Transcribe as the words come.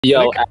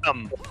Yo,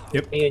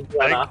 Yep. me and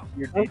you on off.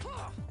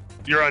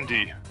 You're on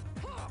D.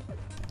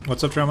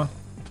 What's up, Drama?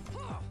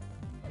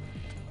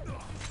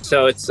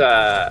 So it's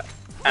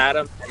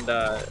Adam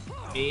and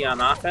me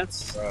on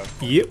offense.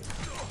 Yep.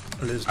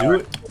 Let's do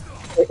it.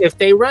 If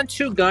they run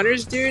two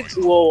gunners, dude,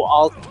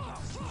 well,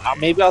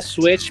 maybe I'll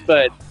switch,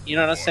 but you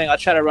know what I'm saying? I'll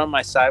try to run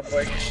my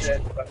cyborg and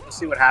shit, but we'll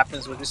see what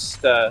happens. We'll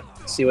just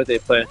see what they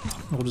play.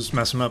 We'll just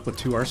mess them up with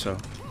 2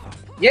 Arso.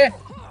 Yeah,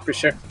 for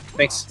sure.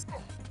 Thanks.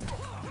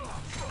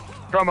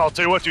 Drama, I'll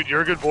tell you what, dude,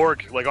 you're a good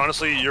Borg. Like,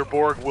 honestly, your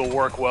Borg will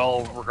work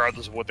well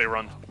regardless of what they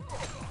run.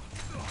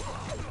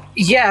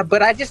 Yeah,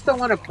 but I just don't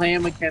want to play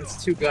him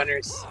against 2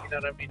 gunners. You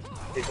know what I mean?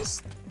 They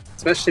just,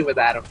 especially with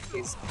Adam,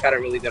 he's got a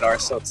really good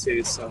Arso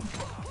too. So.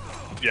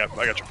 Yeah,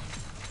 I got you.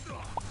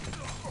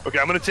 Okay,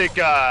 I'm gonna take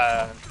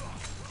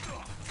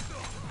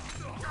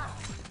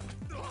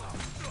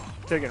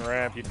taking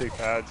ramp, you take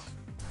pads.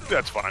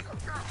 That's fine.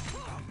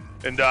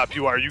 And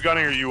PY, are you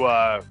gunning or are you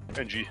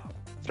NG?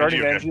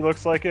 Starting okay? NG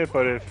looks like it,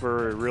 but if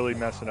we're really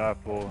messing up,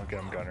 we'll get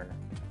him gunner.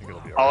 I think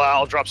it'll be alright.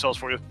 I'll drop cells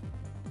for you.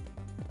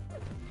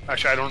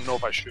 Actually, I don't know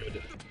if I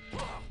should.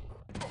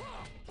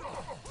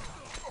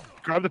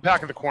 Grab the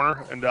pack in the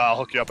corner, and I'll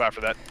hook you up after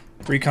that.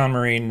 Recon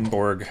Marine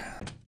Borg.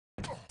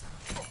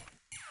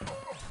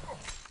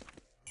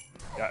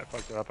 Yeah, I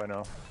fucked it up, I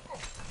know.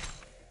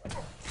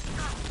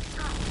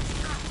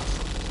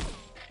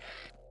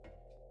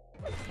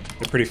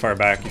 They're pretty far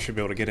back. You should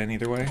be able to get in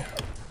either way.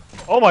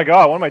 Oh my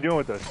god, what am I doing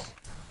with this?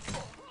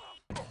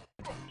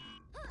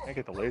 Can't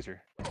get the laser.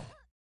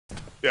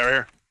 Yeah, right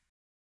here.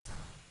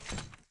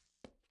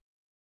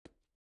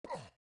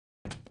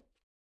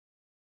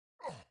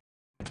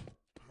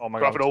 Oh my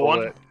Drop god, it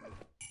 01.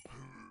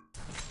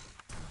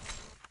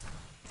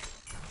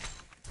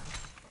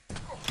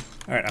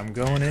 Alright, I'm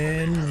going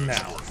in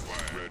now.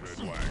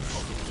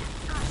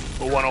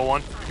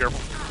 101, be careful.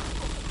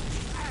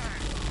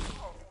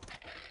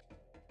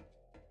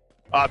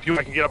 If you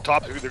can get up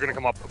top, they're gonna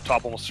come up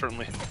top almost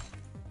certainly.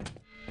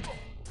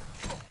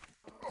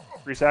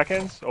 3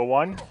 seconds.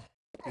 01.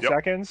 2 Yep.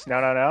 seconds.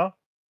 Now.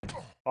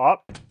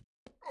 Pop.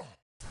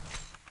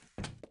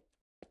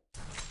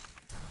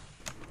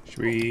 Should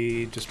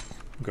we just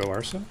go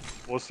Arso?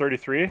 Was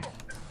 33. The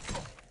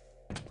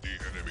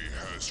enemy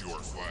has your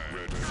flag.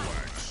 Red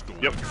flag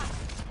stolen. Yep.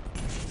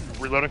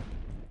 Reloading.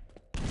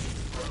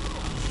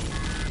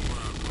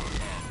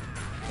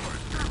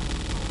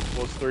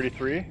 Was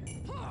 33.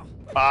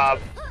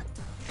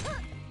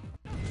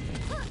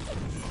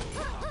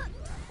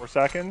 4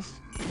 seconds.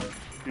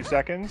 2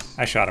 seconds.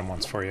 I shot him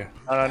once for you.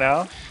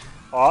 Now.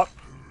 Pop.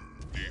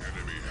 The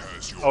enemy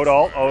has your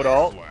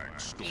Odal. flag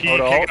stolen. He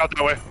can't get out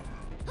that way.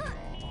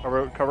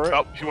 Cover it.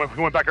 Oh, he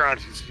went back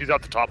around. He's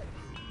out the top.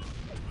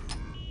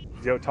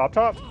 Is he out top?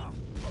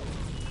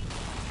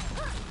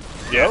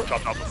 Yeah,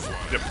 top.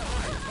 Yep.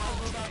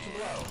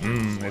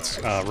 It's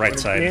right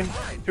side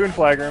 2 in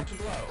flag room.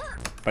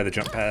 by the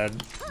jump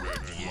pad. Red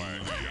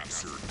flag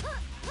captured.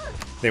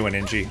 They went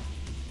NG.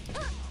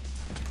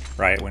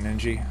 Riot went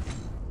NG.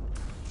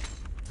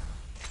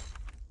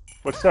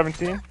 What's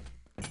 17?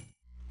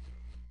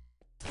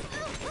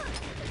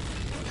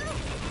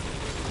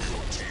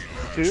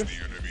 Two. The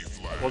enemy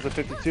flag. Bulls at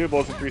 52.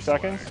 Bulls in 3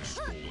 seconds.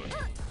 Stolen.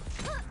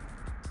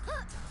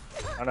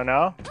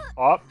 Now.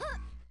 Pop.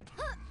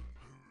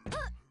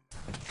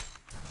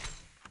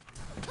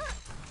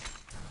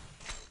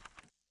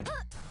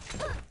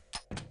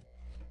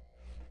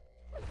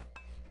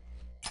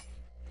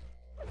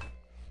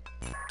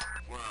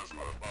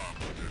 Plasma bomb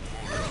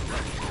deployed.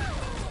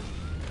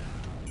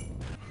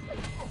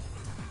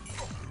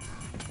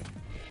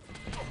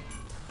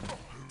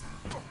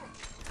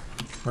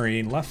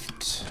 Marine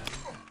left.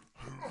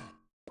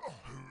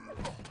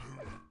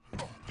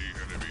 The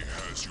enemy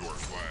has your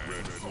flag.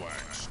 Red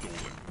flag stolen.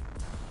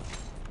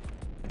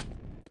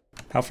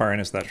 How far in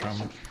is that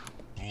Drama?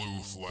 Blue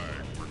flag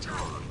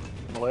returned.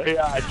 Lit.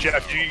 Hey,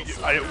 Jeff,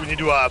 we need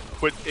to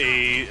put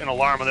an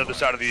alarm on the other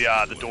side of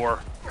the door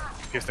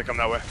in case they come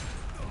that way.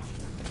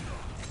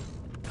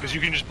 Because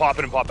you can just pop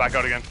in and pop back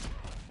out again.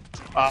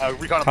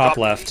 Recon up Top top.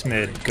 left,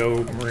 mid.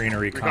 Go Marine or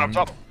Recon Recon.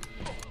 up top.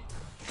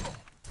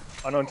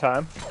 Unknown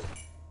time.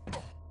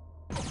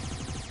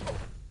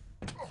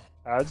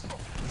 Pads.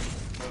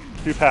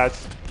 2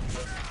 pads.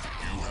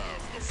 You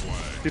have the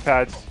flag. 2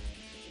 pads.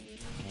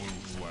 Blue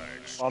flag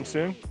stolen. Bomb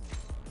soon.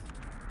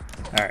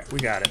 Alright, we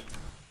got it.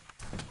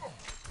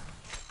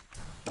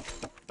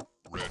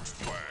 Red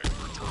flag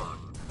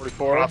returned.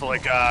 44. Off of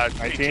like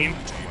 18. 19.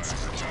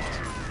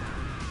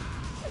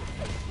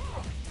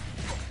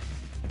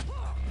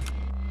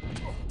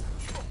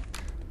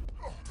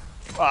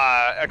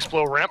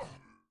 Explo ramp.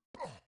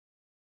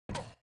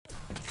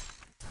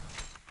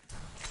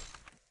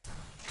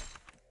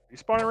 You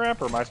spawning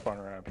ramp or my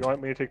spawning ramp? You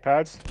want me to take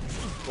pads?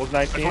 Bulls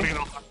I just want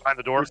 19. to get behind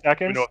the door. 2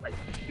 seconds. We know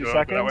 2 go that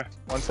seconds. way.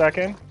 1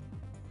 second.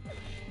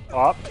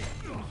 Pop.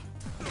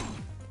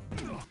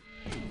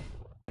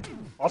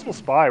 Possible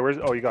spy. Where's?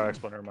 Oh, you got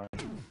Explo. Never mind.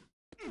 The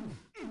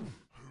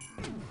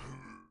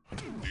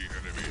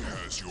enemy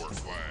has your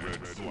flag.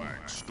 Red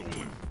flag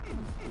stolen.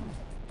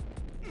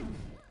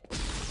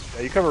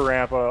 You cover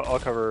ramp, I'll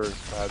cover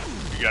pads.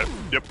 You got it.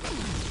 Yep.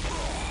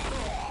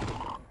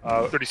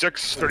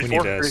 36, We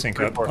 34. need to sync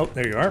up. 34. Oh,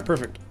 there you are.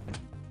 Perfect.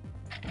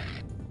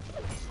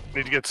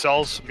 Need to get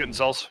cells. I'm getting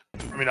cells.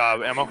 I mean,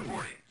 ammo.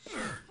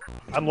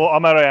 I'm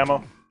out of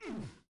ammo.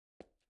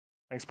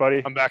 Thanks,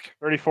 buddy. I'm back.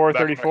 34,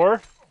 Back. 34. All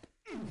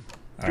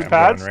right, I'm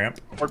pads? going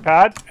ramp. Work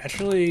pad.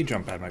 Actually,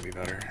 jump pad might be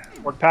better.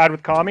 Work pad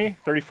with Kami.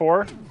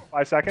 34.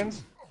 5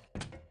 seconds.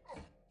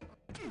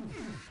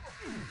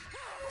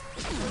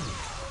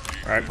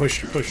 All right,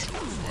 push.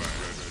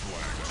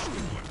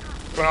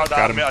 Going out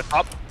Got him.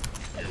 top.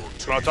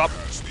 Going out top.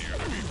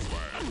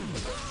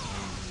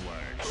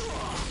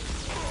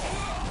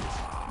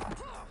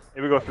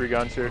 Maybe go 3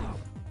 guns here.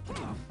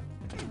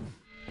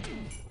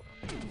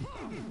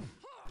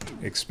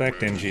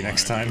 Expect NG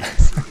next time.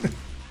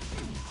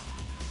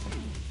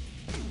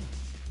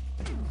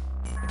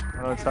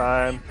 One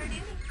time.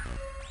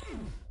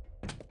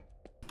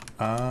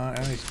 I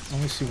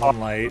only see one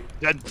light.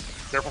 Dead.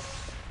 Careful.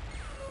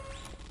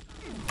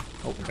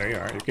 Oh, there you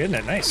are. You're getting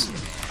it. Nice.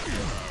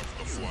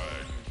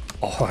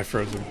 Oh, I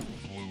froze him.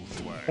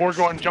 Borg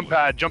going. Jump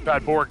pad.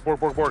 Borg.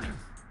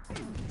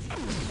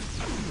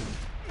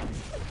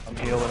 I'm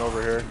healing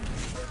over here.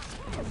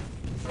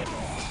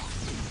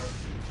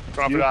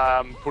 Going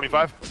up at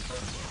 25.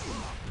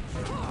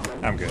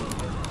 I'm good.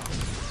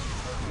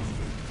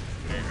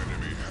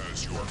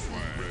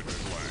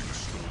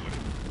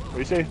 What do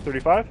you say?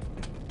 35?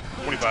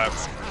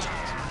 25.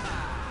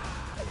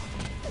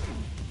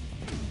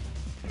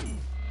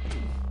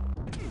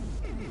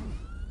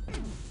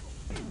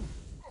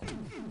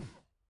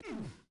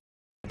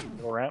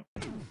 Go ramp.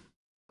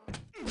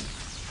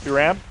 2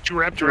 ramp. 2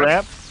 ramp. 2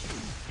 ramp.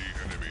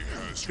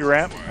 2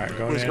 ramp. All right,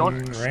 going Who's in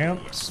going?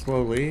 ramp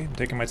slowly. I'm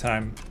taking my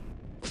time.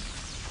 I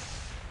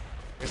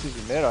guess he's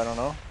in mid, I don't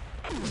know.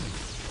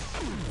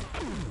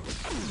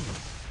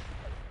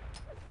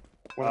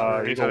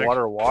 He's a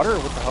water. What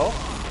the hell?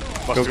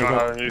 Must Go, have go, gone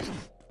go.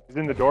 underneath. He's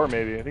in the door,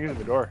 maybe. I think he's in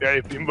the door. Yeah,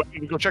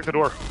 you go check the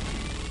door.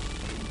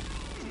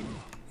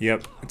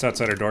 Yep, it's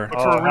outside our door. for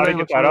Oh, a how did relay, I get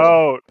look that for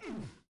out?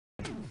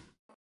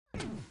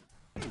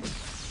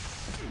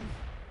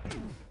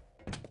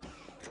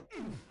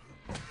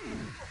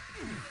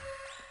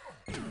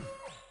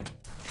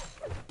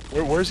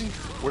 Where is he?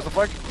 Where's the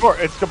flag? Door.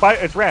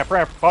 It's ramp.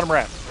 Bottom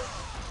ramp.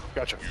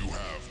 Gotcha. You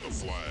have the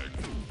flag.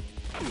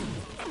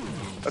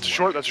 That's a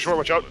short.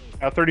 Watch out.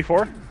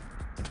 34.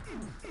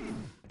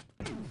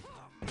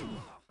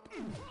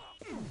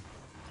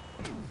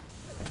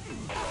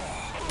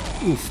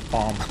 Oof,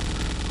 bomb. The enemy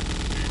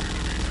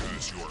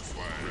has your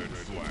flag. Red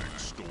flag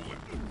stolen.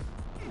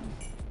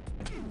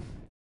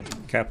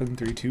 Captain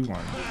 3, 2, 1. The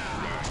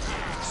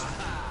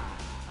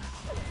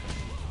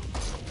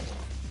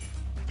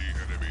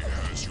enemy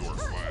has your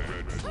flag.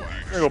 Red flag.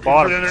 There you go, Put it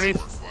bottom.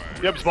 underneath.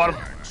 Yep, it's bottom.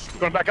 He's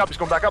going back up.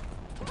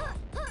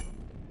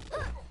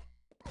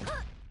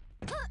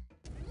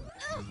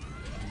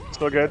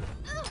 Still good.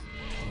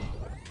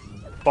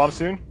 Bomb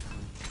soon.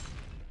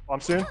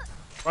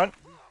 Front.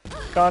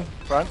 Con.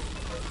 Front.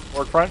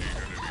 Work front.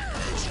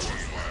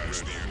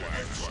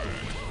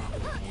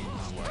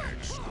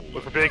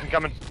 Look for bacon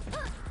coming.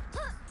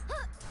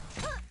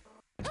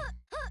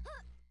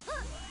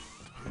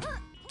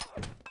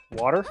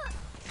 Water.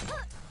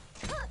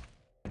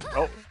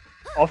 Oh.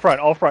 All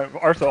front.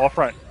 Arso, all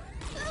front.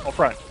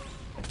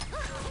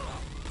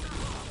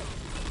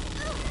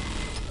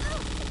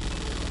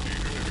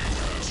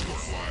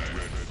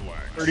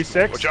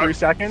 36, Watch out. 3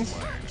 seconds.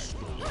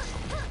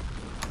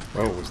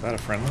 Whoa, was that a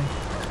friendly?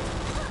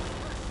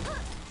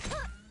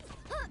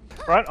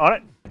 Front, on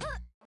it.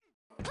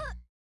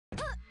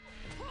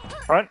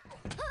 Front.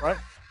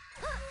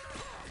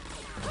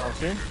 Bomb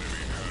soon.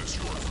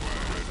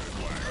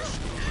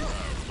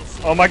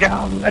 Oh my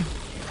god.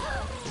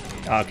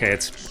 Okay,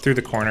 it's through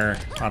the corner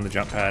on the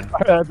jump pad.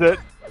 That's it.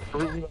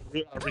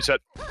 Reset.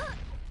 The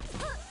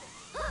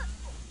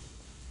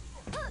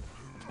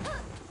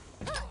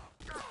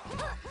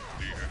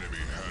enemy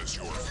has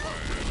your flag.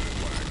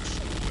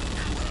 You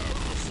have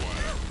the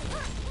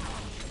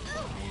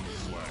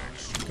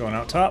flag. Going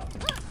out top.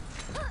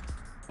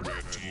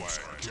 Red flag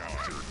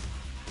captured.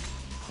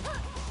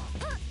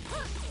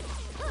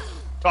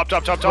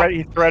 Top.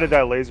 He threaded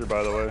that laser,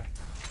 by the way.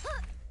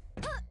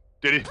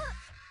 Did he?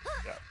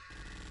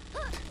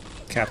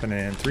 Capping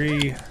in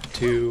 3,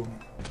 2.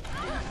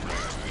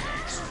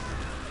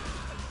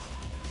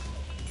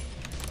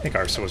 I think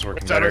Arso was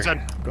working Right better.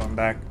 side. Going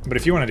back. But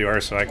if you want to do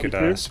Arso, I could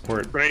 22?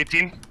 support. For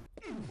 18.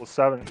 Well,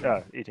 7.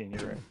 Yeah, 18.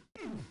 You're right.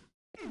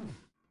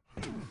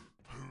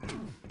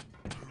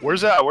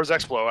 Where's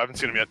Explo? I haven't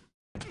seen him yet.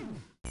 We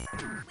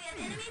have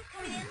enemies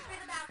coming in through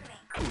the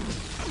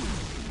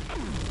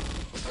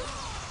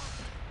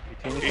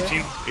balcony.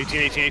 18. You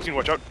say? 18.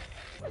 Watch out.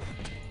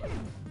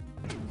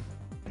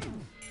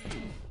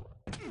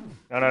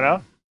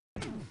 No.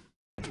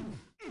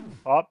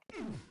 Up.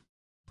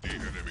 The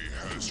enemy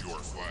has your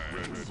flag.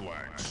 Red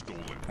flag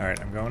stolen. Alright,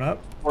 I'm going up.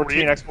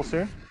 14 Expo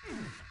soon.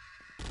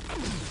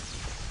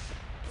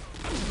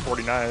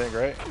 49, I think,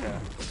 right? Yeah.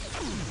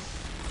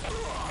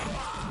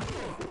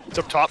 It's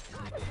up top.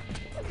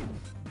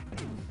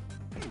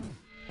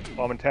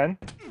 Bomb in 10.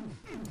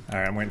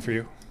 Alright, I'm waiting for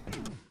you.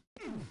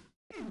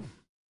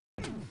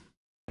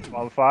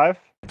 Bomb 5.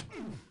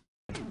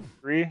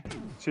 3,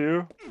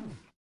 2.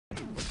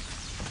 The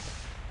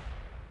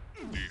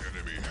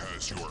enemy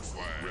has your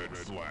flag. Red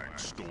flag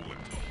stolen.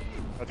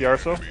 At the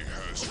arsenal. Enemy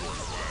has your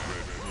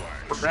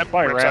flag. Red flag. Ramp,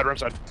 Fine, ramp ramp. side, ramp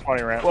side.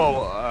 Spawning ramp. Whoa,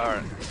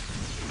 alright.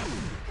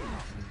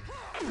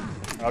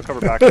 I'll cover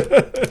back.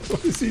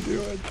 What is he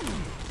doing?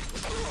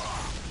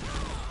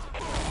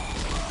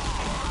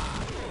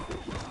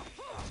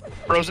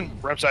 Frozen,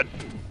 ramp side.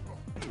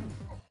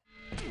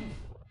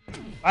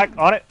 Back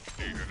on it.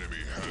 The enemy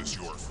has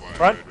your flag.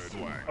 Front. Red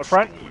flag Up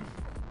front. stolen.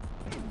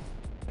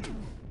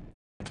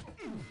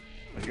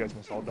 You guys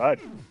must all died.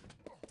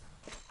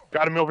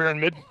 Got him over here in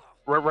mid.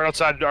 Right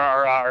outside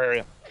our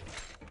area.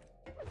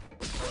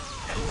 The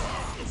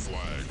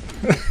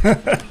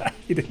flag.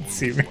 He didn't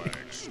see me. Flag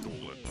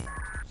stolen.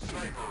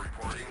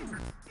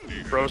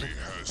 The Frozen.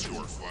 enemy has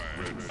your flag.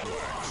 Red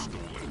flag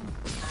stolen.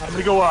 I'm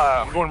gonna go,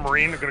 I'm going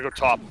marine. I'm gonna go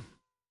top.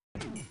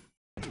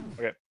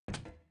 Okay.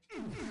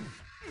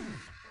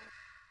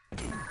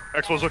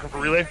 Expo's looking for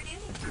relay. Red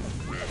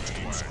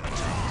flag.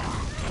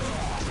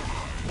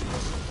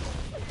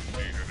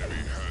 The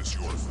enemy has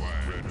your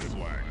flag. Red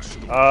flag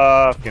stolen.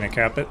 Gonna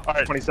cap it.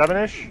 Alright,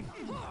 27-ish.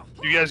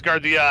 you guys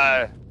guard the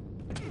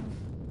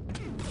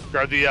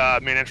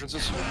main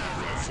entrances.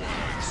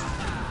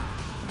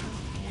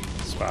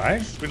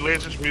 Spy? We need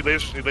lasers, we need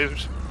lasers, we need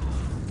lasers.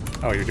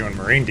 Oh, you're doing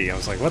Marine D. I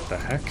was like, what the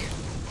heck?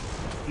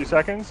 Few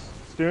seconds.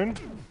 Stoon.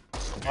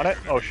 On it.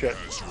 Oh shit.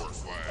 Has your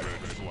flag.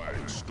 Red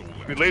flag stolen.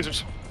 We need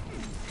lasers.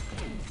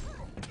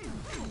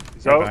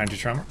 He's Right out. behind you,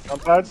 Trauma.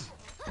 Jump pads.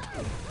 The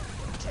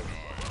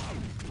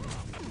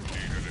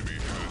enemy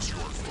has your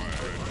flag.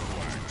 Red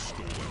flag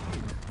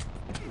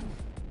stolen.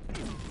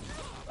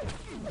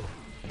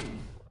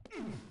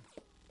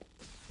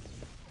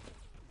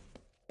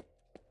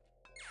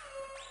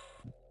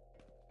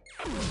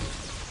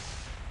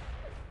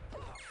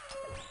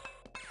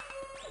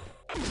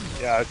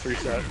 Yeah, it's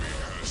reset.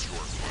 Has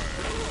your flag.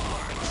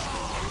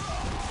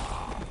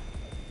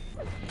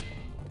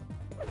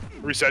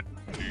 Reset.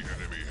 The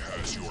enemy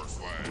has your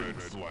flag. Red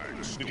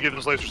flag stolen. Need to get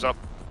those lasers up.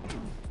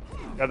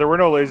 Yeah, there were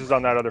no lasers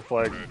on that other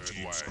flag. Red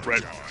flag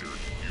Red. captured.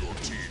 Your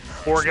team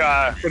has Borg,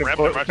 Couldn't, ramp,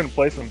 put, right couldn't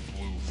place them.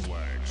 blue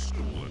flag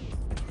stolen.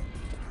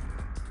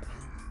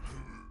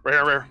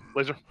 here,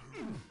 laser.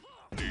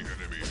 The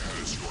enemy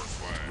has your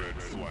flag.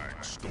 Red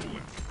flag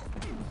stolen.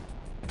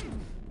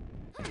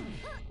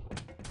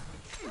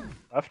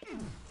 Left.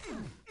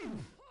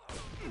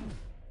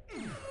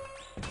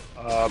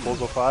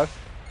 Bullseye 5.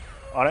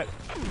 On it.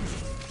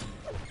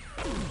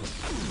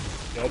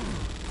 Dead.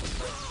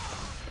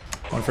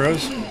 One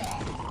froze.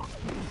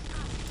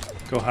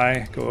 Go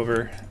high, go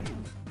over.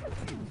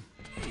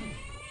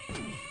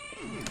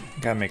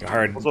 Gotta make it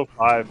hard. Bullseye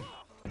 5.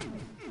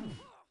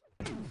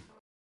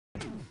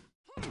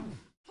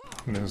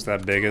 Moves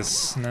that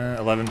biggest.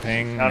 11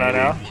 ping. No, no, maybe.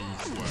 no.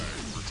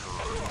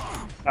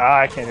 Ah,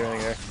 I can't do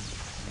anything there.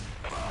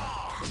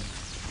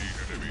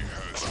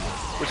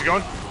 Where's he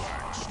going?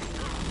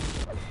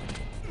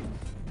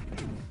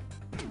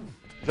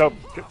 So,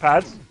 get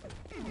pads.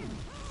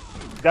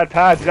 He's got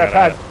pads, he's got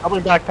Got pads.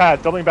 Doubling back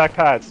pads, doubling back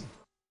pads.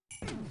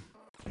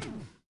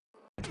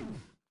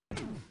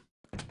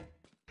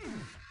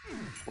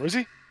 Where is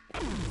he?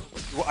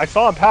 I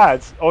saw him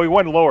pads. Oh, he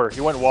went lower.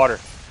 He went water.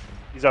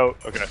 He's out.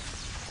 Okay.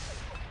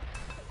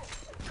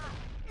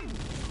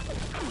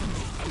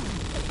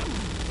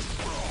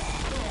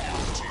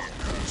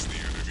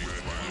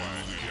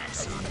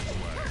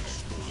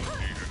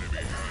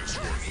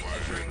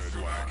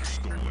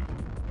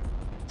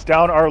 It's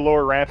down our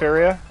lower ramp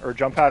area, or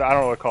jump pad, I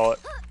don't know what to call it.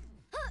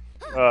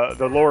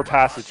 The lower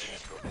passage.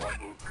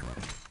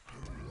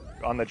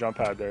 On the jump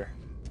pad there.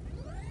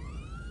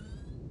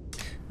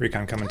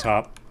 Recon coming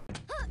top.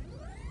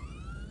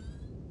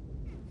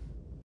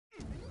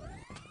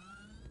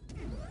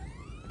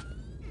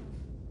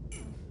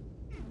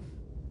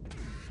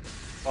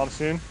 Bomb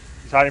soon.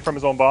 He's hiding from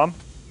his own bomb.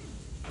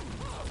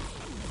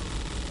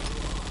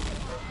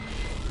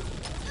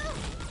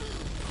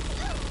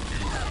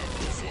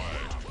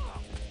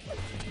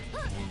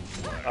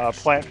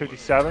 Plant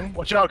 57.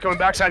 Watch out, coming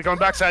backside, going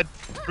backside.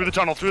 Through the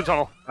tunnel, through the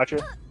tunnel. Gotcha.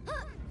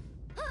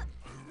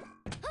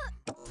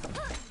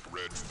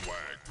 Red flag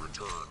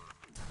return.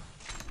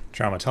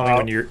 Trauma, tell me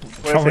when you're. what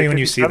did I Tell say, me when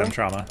you see them,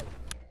 57? Trauma.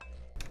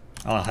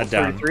 I'll head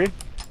down. 33.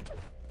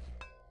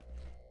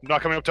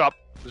 Not coming up top.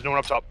 There's no one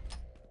up top.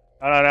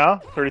 No.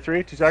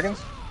 33, 2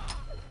 seconds.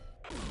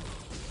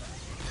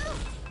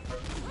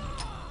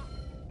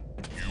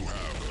 You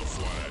have the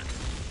flag.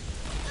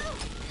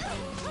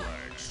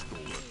 Flag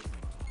stolen.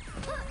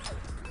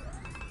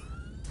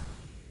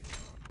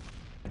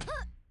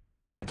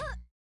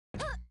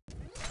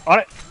 On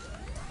it.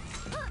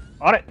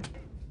 On it.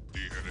 The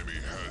enemy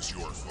has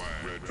your flag.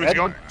 Red Where's he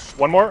going?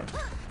 One more.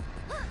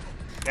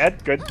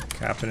 Dead. Good.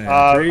 Captain in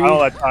I 3,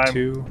 don't have time.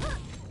 2.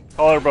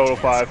 Collar bow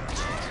 5.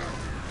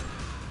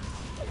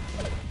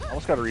 Almost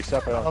Almost got to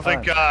reset by I don't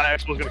think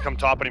Expo's gonna come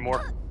top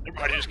anymore. Never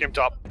mind, he just came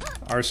top.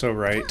 Arso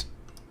right.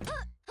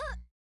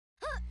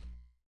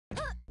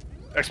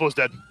 Expo's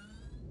dead.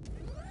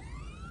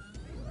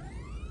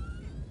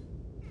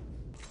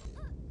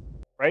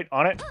 Right,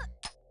 on it.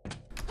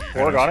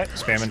 Borg on it.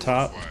 Spamming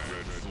top.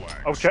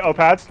 Oh, oh,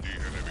 pads.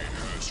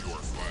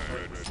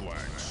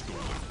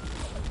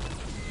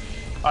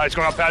 Alright, it's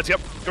going up pads,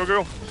 yep. Go,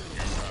 go.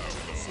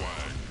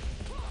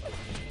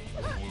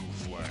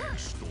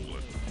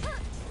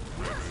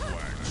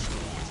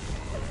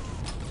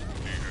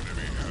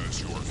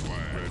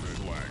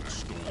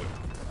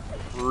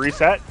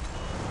 Reset.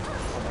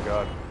 Oh my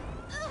god.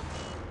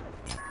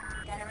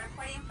 Gunner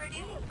reporting for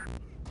duty.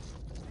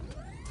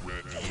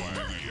 Red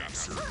flag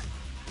captured.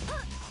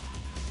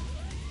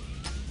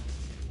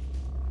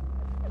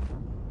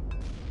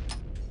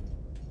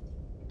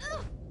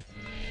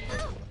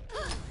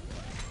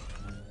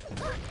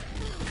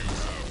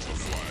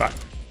 Fuck.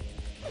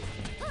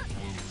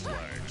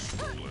 Flag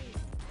stolen.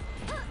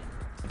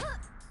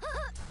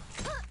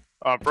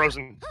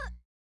 Frozen.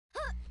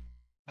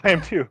 I am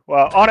too.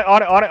 Wow. On it,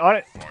 on it, on it, on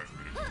it. 5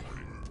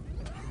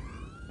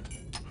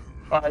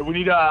 minute warning. Alright, we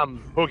need,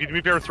 Pokey, do me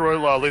a favor, throw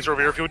a laser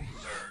over here if you would?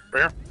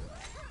 Right here.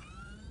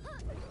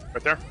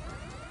 Right there.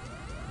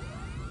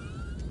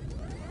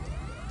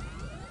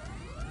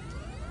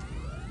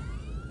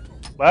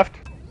 Left.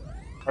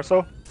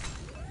 Arso.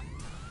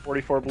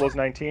 44 below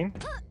 19.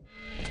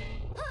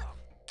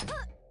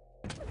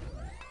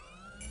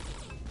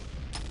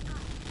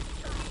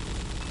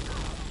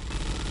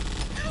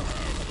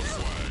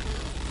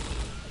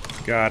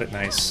 Got it,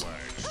 nice. Flag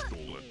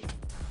stolen.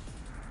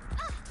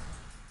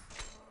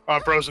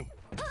 Frozen.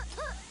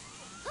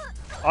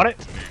 On it.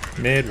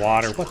 Mid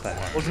water, what the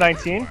hell? Below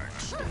 19. Flag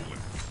stolen.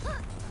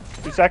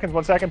 2 seconds,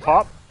 1 second,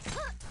 pop.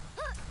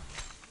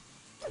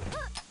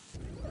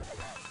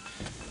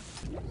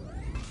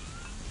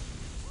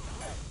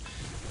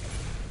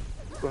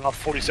 Going off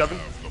 47.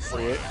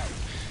 48.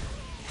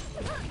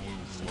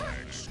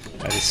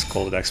 I just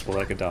scolded Expo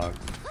like a dog.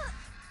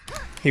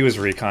 He was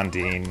recon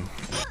Dean.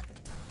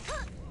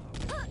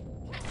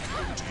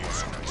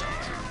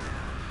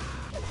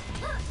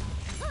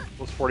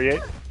 Was 48.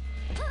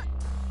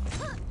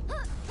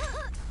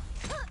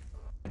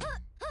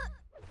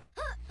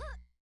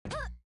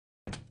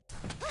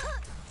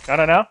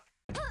 No.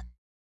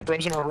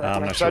 Frozen or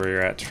I'm not sure where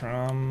you're at,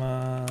 Trum.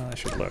 I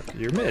should look.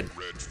 You're mid.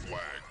 Red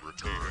flag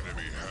return. The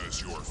enemy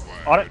has your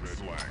flag. On it. Red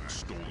flag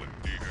stolen.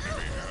 The enemy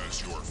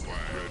has your flag.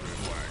 Red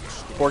flag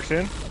stolen. Borg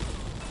soon.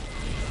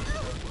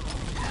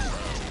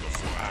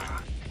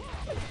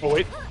 Oh,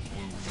 wait.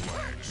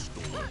 Flag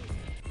stolen.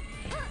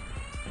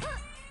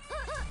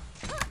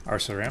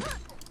 Arso ramp,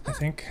 I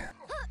think.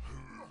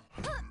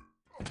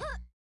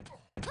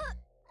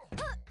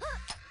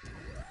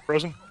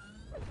 Frozen.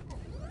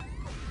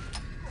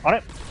 On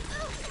it.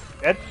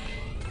 Dead.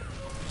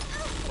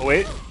 Oh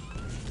wait.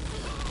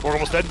 Borg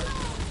almost dead.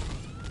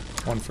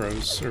 One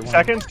froze. Or one.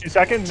 Seconds. 2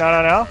 seconds. No.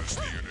 Has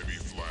the enemy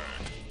flag.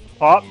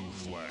 Pop.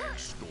 Flag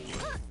stolen.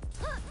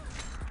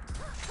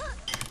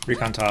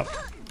 Recon top.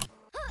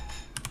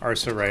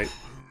 Arso right.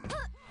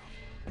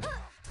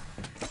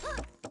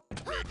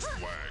 Red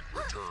flag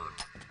returned.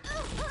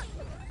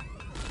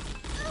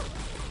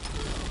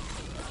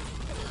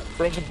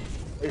 Frozen.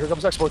 Here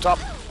comes Expo top.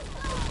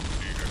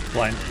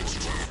 Blind.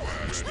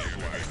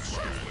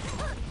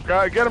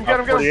 Get him, get him, get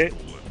him. 48.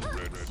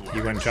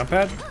 You went jump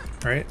pad?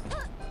 Right?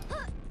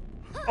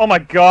 Oh my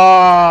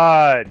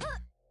god.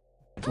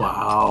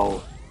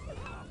 Wow.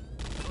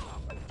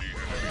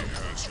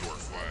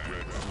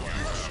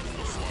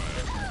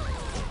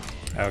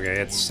 Okay,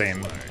 it's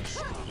same.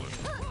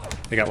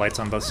 They got lights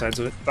on both sides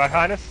of it.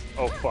 Behind us?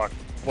 Oh fuck.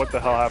 What the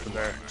hell happened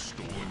there?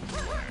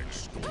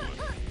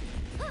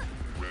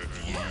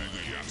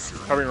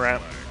 Covering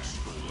ramp.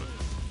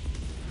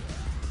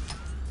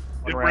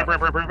 One ramp.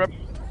 Ramp.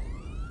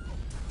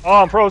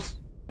 Oh, I'm froze.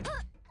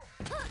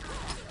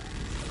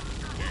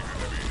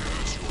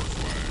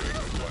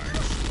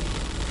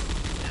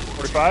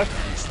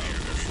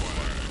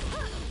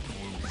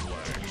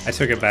 $45. I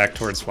took it back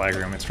towards flag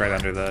room. It's right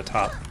under the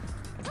top.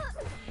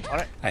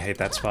 On it. I hate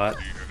that spot.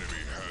 The enemy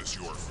has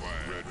your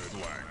flag. Red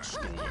flag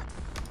stolen.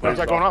 Where's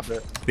that going off?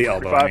 The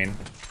elbow, 45. I mean.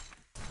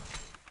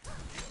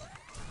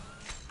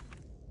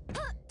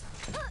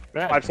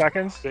 5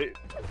 seconds.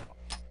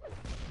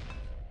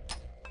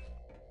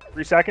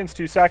 3 seconds.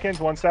 2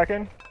 seconds. 1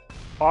 second.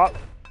 Pop.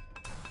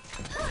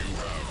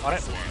 On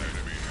it.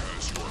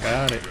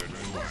 Got it.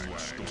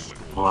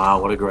 Wow,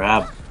 what a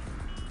grab.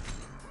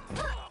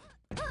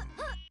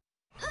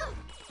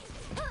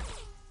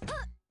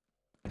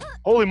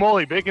 Holy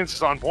moly, Bacon's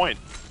is on point.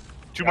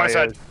 To my he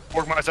side. is.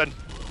 Borg my side.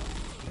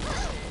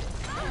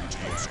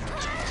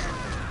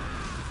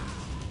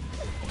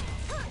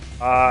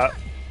 I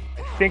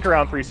think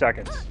around 3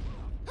 seconds.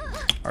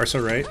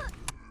 Arso right.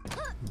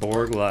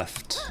 Borg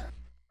left.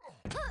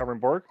 Covering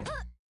Borg.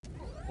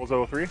 Bulls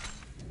 03.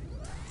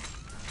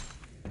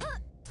 The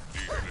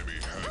enemy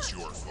has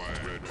your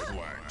flag. Red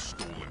flag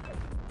stolen.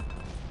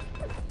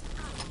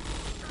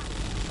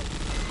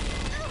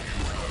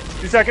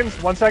 2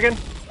 seconds, 1 second.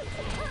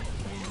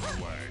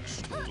 Flag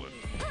stolen.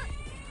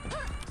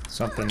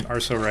 Something.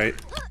 Arso right.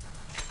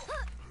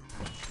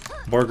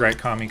 Borg right.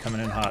 Kami coming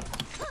in hot.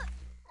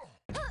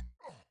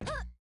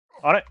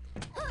 On it. The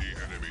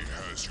enemy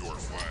has your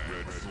flag.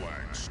 Red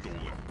flag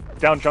stolen.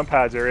 Down jump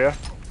pads area.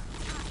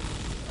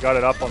 Got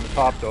it up on the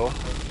top though.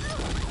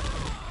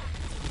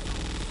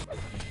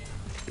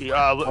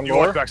 Yeah, On you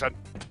lower? watch backside.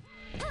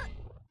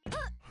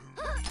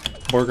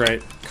 Borg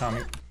right.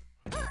 Kami.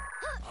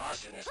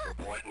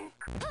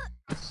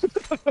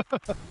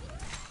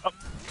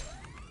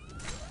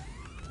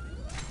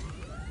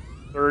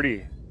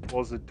 30. What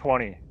was it?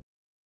 20.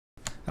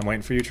 I'm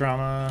waiting for you,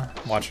 Trauma.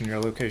 Watching your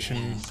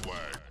location. Flag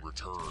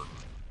returned.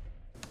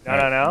 No,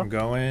 no, I'm no.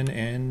 going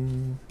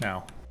in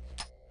now.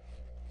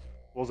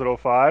 What was it?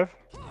 05?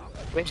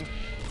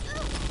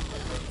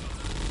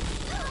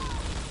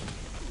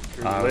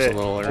 I was a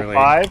little early.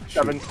 5,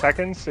 7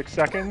 seconds, 6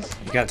 seconds.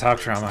 You gotta talk,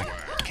 Trauma.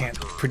 Can't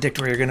predict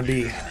where you're gonna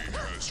be.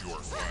 Has your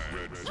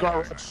flag.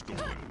 Red flag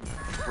stolen.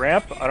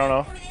 Ramp? I don't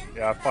know.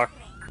 Yeah, fuck.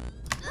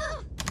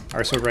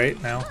 Arso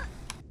right now.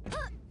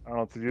 I don't know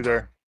what to do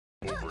there.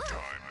 Overtime.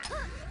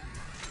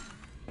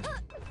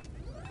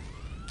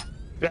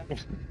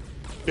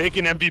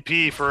 Bacon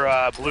MVP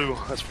for blue,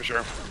 that's for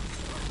sure.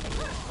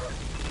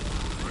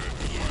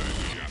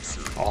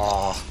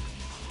 Oh.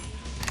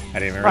 I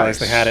didn't even realize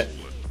they had it.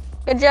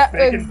 Good job.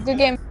 Bacon. Good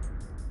game.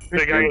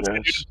 Big guy,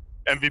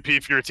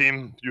 MVP for your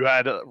team. You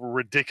had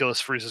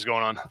ridiculous freezes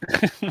going on.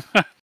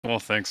 Well,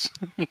 thanks.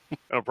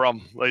 No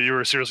problem. Like, you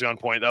were seriously on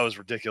point. That was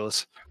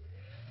ridiculous.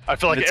 I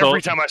feel like It's every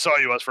all- time I saw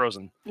you, I was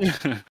frozen.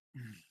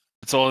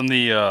 It's all in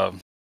the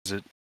is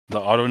it the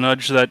auto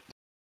nudge that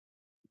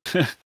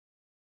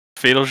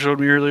Fatal showed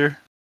me earlier?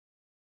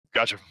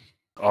 Gotcha.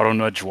 Auto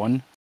nudge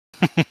 1.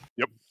 That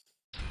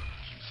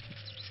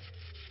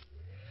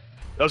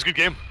was a good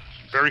game.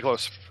 Very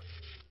close.